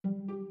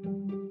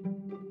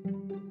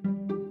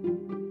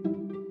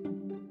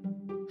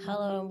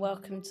Hello and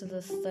welcome to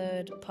the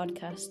third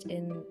podcast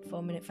in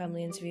 4 Minute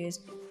Family Interviews.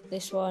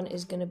 This one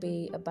is going to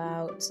be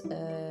about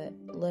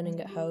learning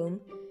at home,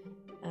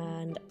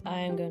 and I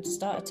am going to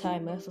start a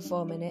timer for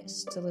 4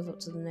 minutes to live up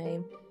to the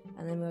name,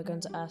 and then we're going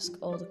to ask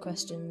all the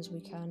questions we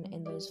can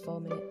in those 4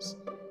 minutes.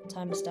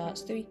 Timer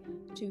starts. 3,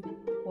 2,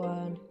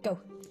 1, go.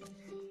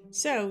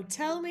 So,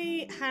 tell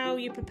me how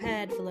you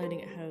prepared for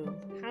learning at home.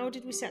 How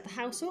did we set the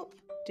house up?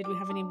 Did we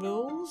have any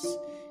rules?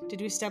 Did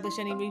we establish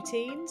any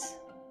routines?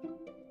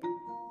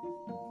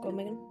 Go on,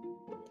 Megan.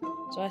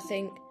 So I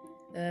think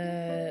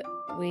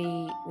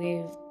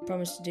we've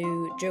promised to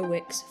do drill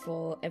wicks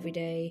for every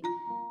day.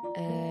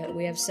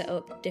 We have set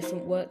up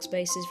different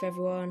workspaces for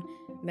everyone.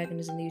 Megan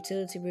is in the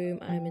utility room,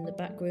 I'm in the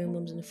back room,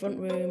 Mum's in the front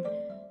room.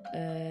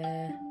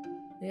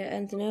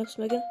 Anything else,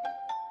 Megan?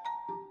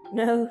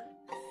 No?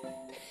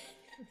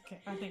 Okay,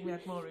 I think we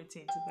had more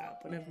routines than that,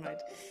 but never mind.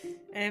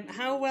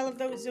 How well have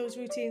those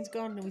routines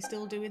gone? Are we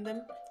still doing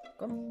them?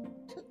 Go on.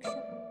 Tuck shop.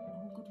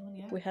 Oh, good one,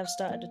 yeah. We have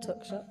started a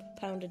tuck shop,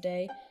 £1 a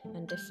day,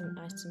 and different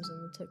items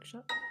in the tuck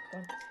shop. Go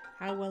on.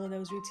 How well are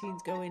those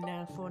routines going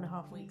now,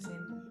 4.5 weeks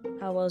in?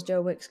 How well is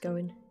Joe Wicks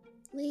going?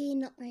 We're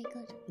not very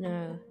good.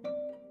 No.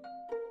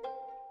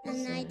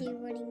 And I do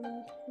running.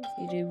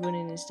 You do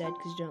running instead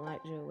because you don't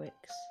like Joe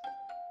Wicks.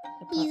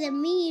 He's a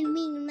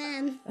mean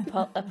man.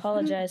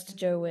 Apologise to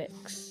Joe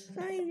Wicks.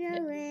 Sorry,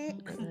 Joe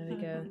Wicks. There we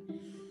go.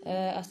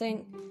 I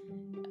think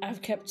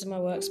I've kept to my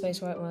workspace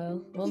quite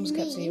well. Mum's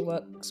kept to your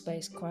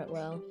workspace quite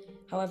well.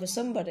 However,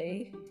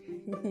 somebody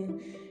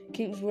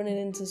keeps running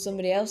into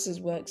somebody else's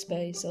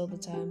workspace all the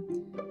time.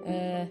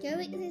 Joe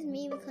Wicks is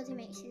mean because he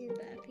makes you do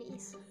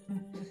burpees.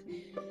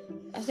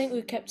 I think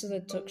we've kept to the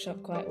tuck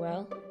shop quite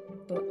well,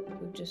 but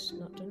we've just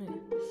not done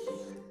it.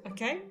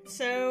 Okay,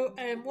 so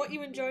what are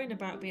you enjoying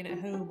about being at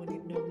home when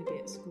you'd normally be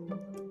at school?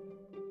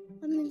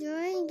 I'm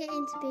enjoying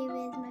getting to be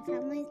with my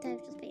family instead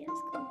of just being at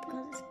school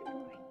because it's a bit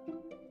boring.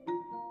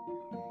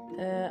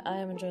 I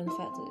am enjoying the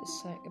fact that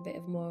it's like a bit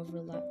of more of a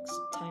relaxed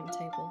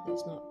timetable.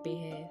 It's not be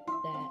here,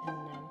 there,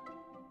 and then,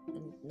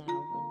 and now,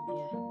 and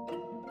yeah.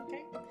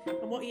 Okay,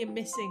 and what are you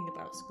missing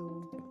about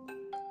school?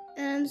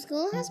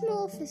 School has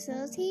more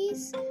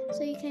facilities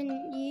so you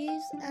can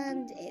use,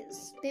 and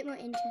it's a bit more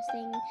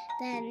interesting.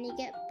 Then you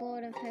get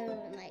bored of home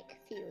in like a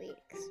few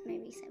weeks,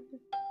 maybe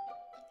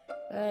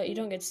 7. You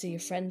don't get to see your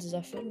friends as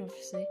often,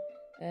 obviously,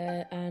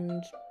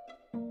 and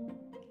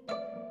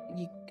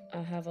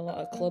I have a lot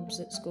of clubs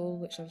at school,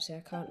 which obviously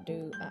I can't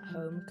do at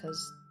home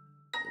because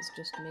it's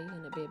just me, and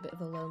it'd be a bit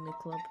of a lonely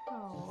club.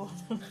 Oh.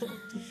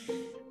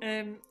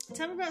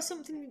 Tell me about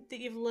something that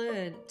you've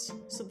learnt,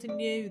 something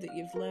new that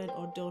you've learnt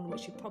or done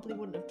which you probably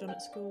wouldn't have done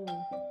at school.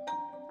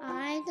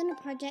 I've done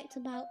a project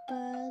about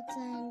birds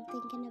and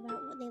thinking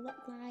about what they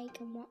look like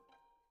and what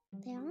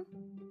they are.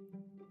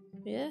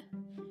 Yeah.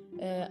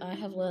 I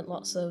have learnt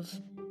lots of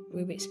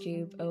Rubik's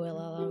Cube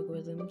OLL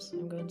algorithms.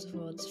 I'm going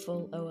towards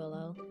full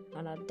OLL,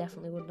 and I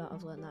definitely would not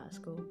have learnt that at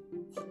school.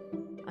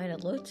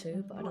 I'd love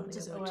to, but I don't What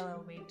think does I would.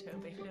 OLL mean,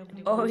 Toby?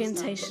 Nobody will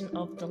Orientation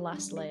of the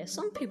last layer.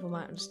 Some people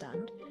might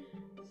understand.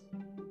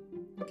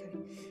 Okay.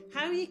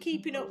 How are you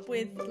keeping up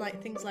with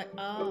like things like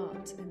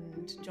art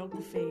and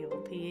geography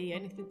or PE,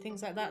 anything,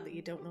 things like that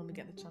you don't normally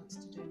get the chance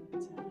to do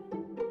at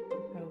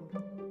home?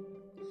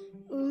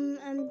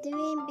 I'm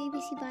doing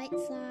BBC Bite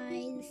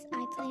Size,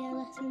 iPlayer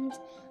lessons,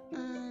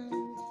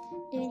 and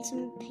doing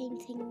some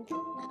painting at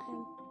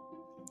home.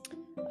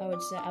 I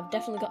would say I've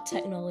definitely got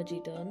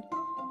technology done.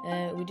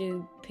 We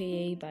do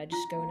PE by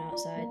just going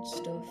outside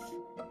stuff.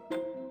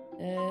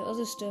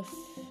 Other stuff,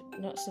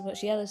 not so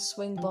much. Yeah, there's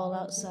swing ball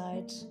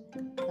outside.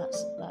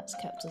 That's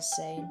kept us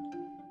sane.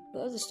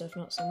 But other stuff,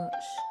 not so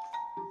much.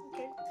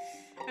 Okay.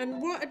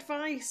 And what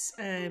advice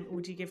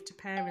would you give to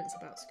parents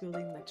about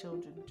schooling their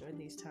children during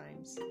these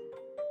times?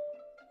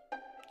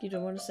 You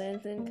don't want to say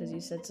anything because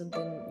you said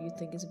something you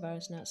think is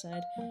embarrassing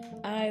outside.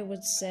 I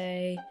would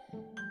say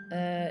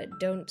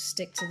don't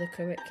stick to the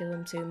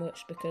curriculum too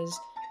much because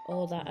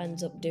all that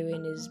ends up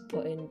doing is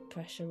putting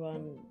pressure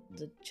on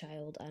the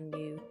child and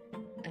you,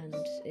 and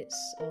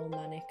it's all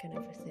manic and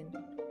everything.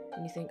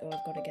 And you think, oh,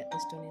 I've got to get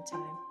this done in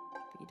time,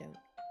 but you don't.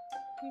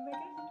 You,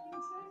 Megan?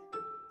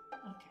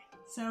 Okay.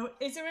 So,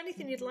 is there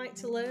anything you'd like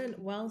to learn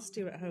whilst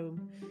you're at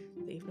home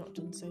that you've not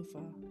done so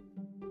far?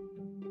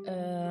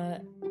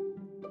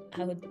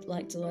 I would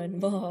like to learn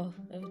more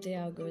of the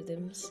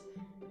algorithms.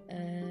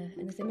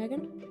 Anything,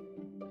 Megan?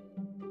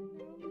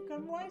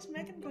 Why is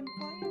Megan gone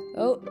quiet?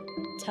 Oh,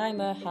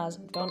 timer has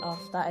gone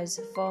off. That is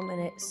 4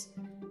 minutes.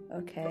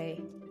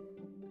 Okay.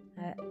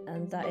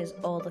 And that is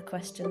all the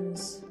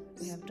questions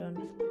we have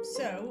done.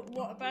 So,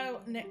 what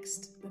about the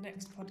next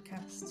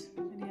podcast?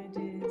 Any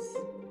ideas?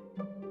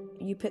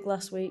 You pick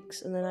last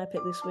week's, and then I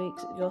pick this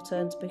week's. It's your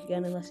turn to pick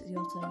again, unless it's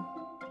your turn.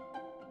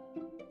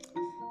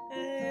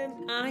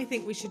 I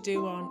think we should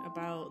do one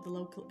about the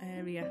local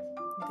area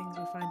and things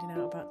we're finding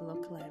out about the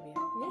local area.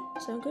 Yeah,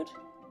 sound good?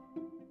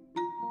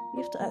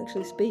 You have to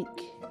actually speak,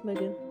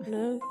 Megan.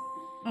 No?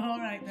 All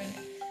right then.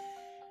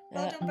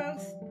 Well done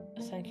both.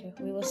 Thank you.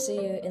 We will see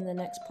you in the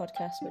next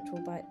podcast, which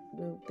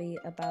will be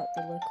about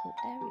the local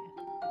area.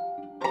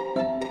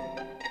 Bye.